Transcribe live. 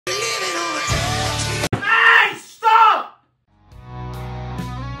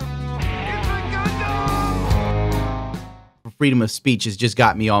freedom of speech has just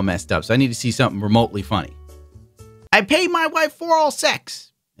got me all messed up, so I need to see something remotely funny. I pay my wife for oral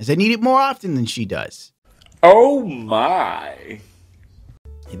sex, as I need it more often than she does. Oh my.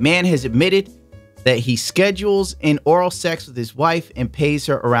 A man has admitted that he schedules in oral sex with his wife and pays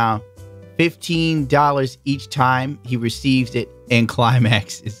her around $15 each time he receives it and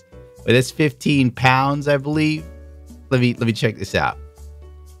climaxes. But that's 15 pounds, I believe. Let me check this out.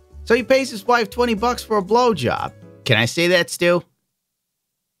 So he pays his wife $20 for a blowjob. Can I say that still?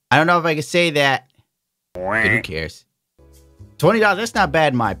 I don't know if I can say that. But who cares? $20, that's not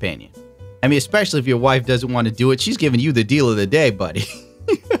bad in my opinion. I mean, especially if your wife doesn't want to do it. She's giving you the deal of the day, buddy.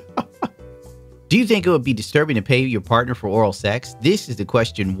 Do you think it would be disturbing to pay your partner for oral sex? This is the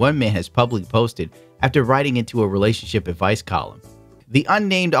question one man has publicly posted after writing into a relationship advice column. The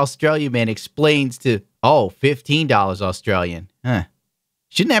unnamed Australian man explains to, $15 Australian. Huh.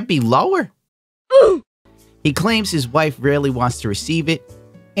 Shouldn't that be lower? He claims his wife rarely wants to receive it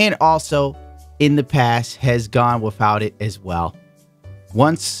and also in the past has gone without it as well.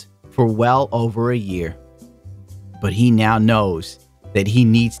 Once for well over a year. But he now knows that he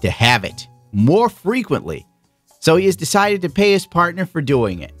needs to have it more frequently. So he has decided to pay his partner for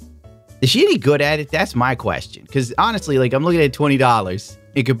doing it. Is she any good at it? That's my question. Because honestly, I'm looking at $20.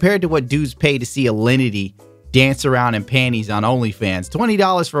 And compared to what dudes pay to see a Linity dance around in panties on OnlyFans,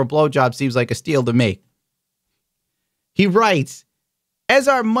 $20 for a blowjob seems like a steal to me. He writes, as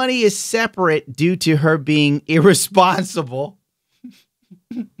our money is separate due to her being irresponsible.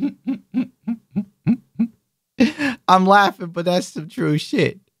 I'm laughing, but that's some true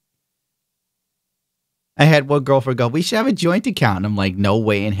shit. I had one girlfriend go, we should have a joint account. I'm like, no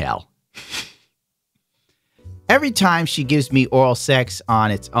way in hell. Every time she gives me oral sex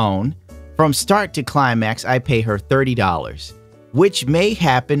on its own, from start to climax, I pay her $30, which may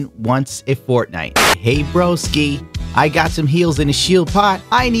happen once a fortnight. Hey, broski, I got some heels in a shield pot.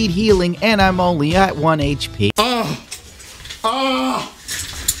 I need healing, and I'm only at 1 HP.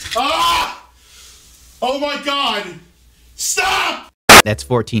 Oh my God. Stop! That's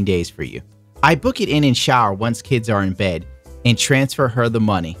 14 days for you. I book it in and shower once kids are in bed and transfer her the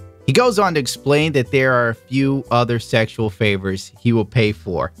money. He goes on to explain that there are a few other sexual favors he will pay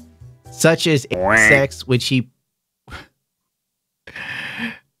for, such as sex, which he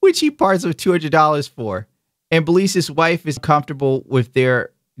parts with $200 for, and believes his wife is comfortable with their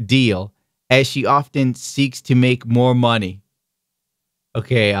deal, as she often seeks to make more money.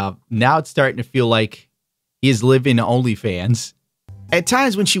 Okay, now it's starting to feel like he is living OnlyFans. At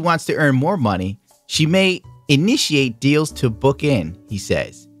times when she wants to earn more money, she may initiate deals to book in, he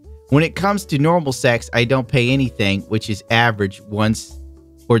says. When it comes to normal sex, I don't pay anything, which is average once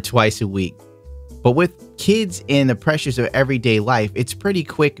or twice a week. But with kids and the pressures of everyday life, it's pretty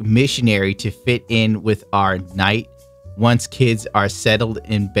quick missionary to fit in with our night once kids are settled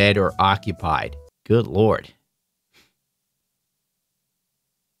in bed or occupied. Good Lord.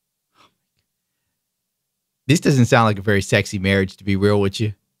 This doesn't sound like a very sexy marriage, to be real with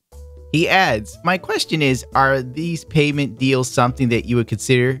you. He adds, my question is, are these payment deals something that you would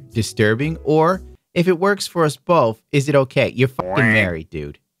consider disturbing? Or if it works for us both, is it okay? You're fucking married,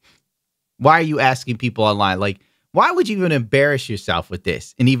 dude. Why are you asking people online? Why would you even embarrass yourself with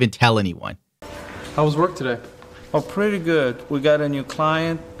this and even tell anyone? How was work today? Oh, pretty good. We got a new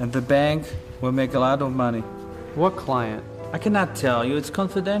client at the bank. We'll make a lot of money. What client? I cannot tell you. It's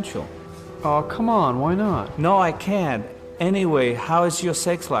confidential. Oh, come on. Why not? No, I can't. Anyway, how is your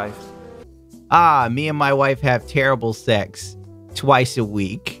sex life? Me and my wife have terrible sex twice a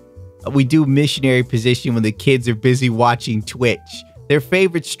week. We do missionary position when the kids are busy watching Twitch. Their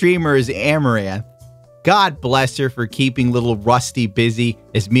favorite streamer is Amaranth. God bless her for keeping little Rusty busy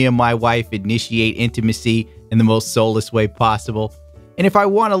as me and my wife initiate intimacy in the most soulless way possible. And if I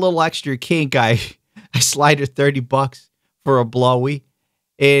want a little extra kink, I slide her $30 for a blowy.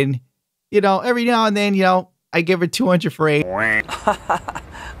 And, every now and then, I give her $200 for 8.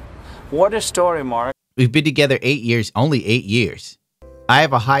 What a story, Mark. We've been together 8 years, only 8 years. I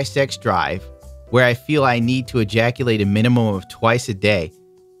have a high sex drive where I feel I need to ejaculate a minimum of twice a day.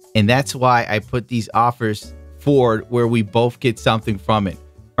 And that's why I put these offers forward where we both get something from it.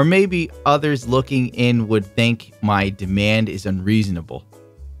 Or maybe others looking in would think my demand is unreasonable.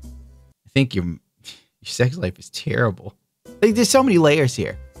 I think your sex life is terrible. There's so many layers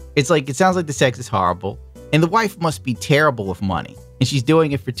here. It sounds like the sex is horrible. And the wife must be terrible with money. And she's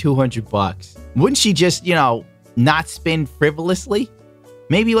doing it for $200. Wouldn't she just, not spend frivolously?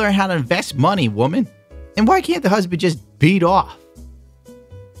 Maybe learn how to invest money, woman. And why can't the husband just beat off?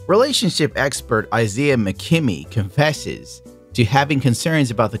 Relationship expert Isaiah McKimmey confesses to having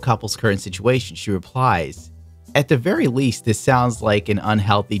concerns about the couple's current situation. She replies, at the very least, this sounds like an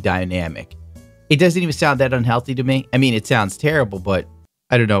unhealthy dynamic. It doesn't even sound that unhealthy to me. I mean, it sounds terrible, but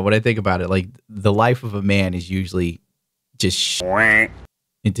I don't know. When I think about it, like, the life of a man is usually just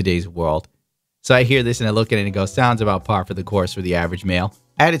in today's world. So I hear this and I look at it and go, sounds about par for the course for the average male.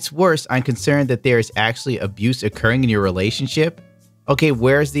 At its worst, I'm concerned that there is actually abuse occurring in your relationship. Okay,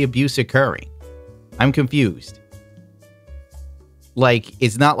 where's the abuse occurring? I'm confused. Like,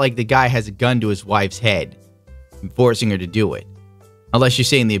 it's not like the guy has a gun to his wife's head and forcing her to do it. Unless you're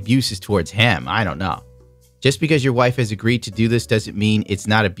saying the abuse is towards him. I don't know. Just because your wife has agreed to do this doesn't mean it's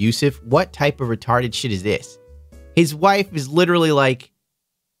not abusive. What type of retarded shit is this? His wife is literally like,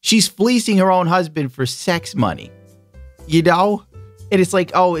 she's fleecing her own husband for sex money. You know? And it's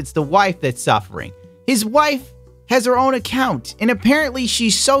like, oh, it's the wife that's suffering. His wife has her own account. And apparently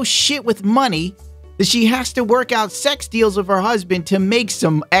she's so shit with money that she has to work out sex deals with her husband to make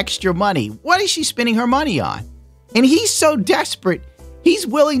some extra money. What is she spending her money on? And he's so desperate, he's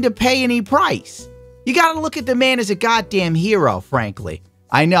willing to pay any price. You gotta look at the man as a goddamn hero, frankly.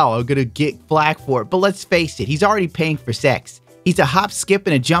 I know, I'm gonna get flack for it, but let's face it, he's already paying for sex. He's a hop, skip,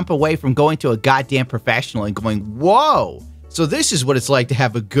 and a jump away from going to a goddamn professional and going, whoa, so this is what it's like to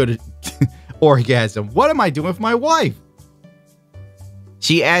have a good orgasm. What am I doing with my wife?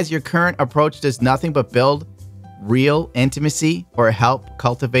 She, as your current approach, does nothing but build real intimacy or help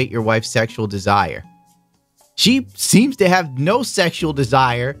cultivate your wife's sexual desire. She seems to have no sexual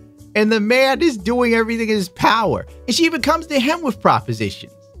desire, and the man is doing everything in his power. And she even comes to him with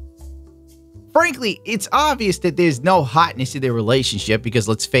propositions. Frankly, it's obvious that there's no hotness in their relationship because,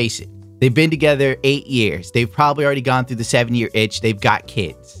 let's face it, they've been together 8 years. They've probably already gone through the 7-year itch. They've got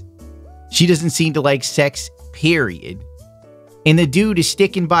kids. She doesn't seem to like sex, period. And the dude is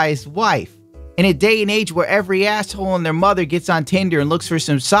sticking by his wife. In a day and age where every asshole and their mother gets on Tinder and looks for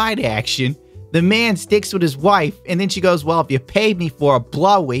some side action, the man sticks with his wife, and then she goes, well, if you paid me for a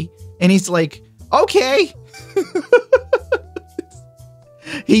blowy, and he's like, okay.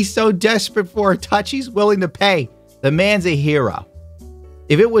 He's so desperate for a touch, he's willing to pay. The man's a hero.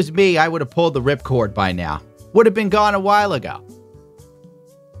 If it was me, I would have pulled the ripcord by now. Would have been gone a while ago.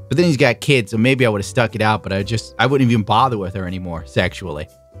 But then he's got kids, so maybe I would have stuck it out, but I wouldn't even bother with her anymore, sexually.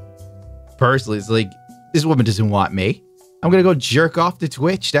 Personally, it's like, this woman doesn't want me. I'm gonna go jerk off to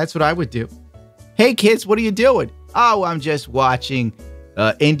Twitch. That's what I would do. Hey kids, what are you doing? Oh, I'm just watching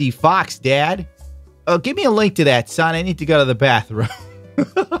Indie Fox, Dad. Oh, give me a link to that, son. I need to go to the bathroom.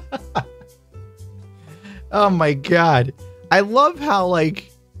 Oh my God. I love how, like,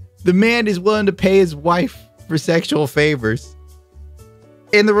 the man is willing to pay his wife for sexual favors.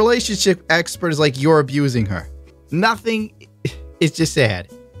 And the relationship expert is like, you're abusing her. Nothing. It's just sad.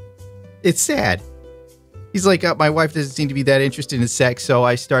 It's sad. He's like, oh, my wife doesn't seem to be that interested in sex, so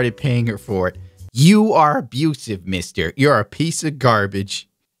I started paying her for it. You are abusive, mister. You're a piece of garbage.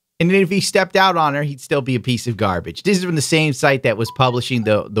 And then if he stepped out on her, he'd still be a piece of garbage. This is from the same site that was publishing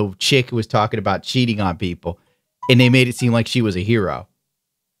the chick who was talking about cheating on people. And they made it seem like she was a hero.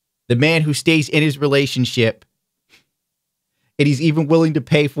 The man who stays in his relationship, and he's even willing to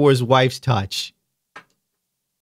pay for his wife's touch.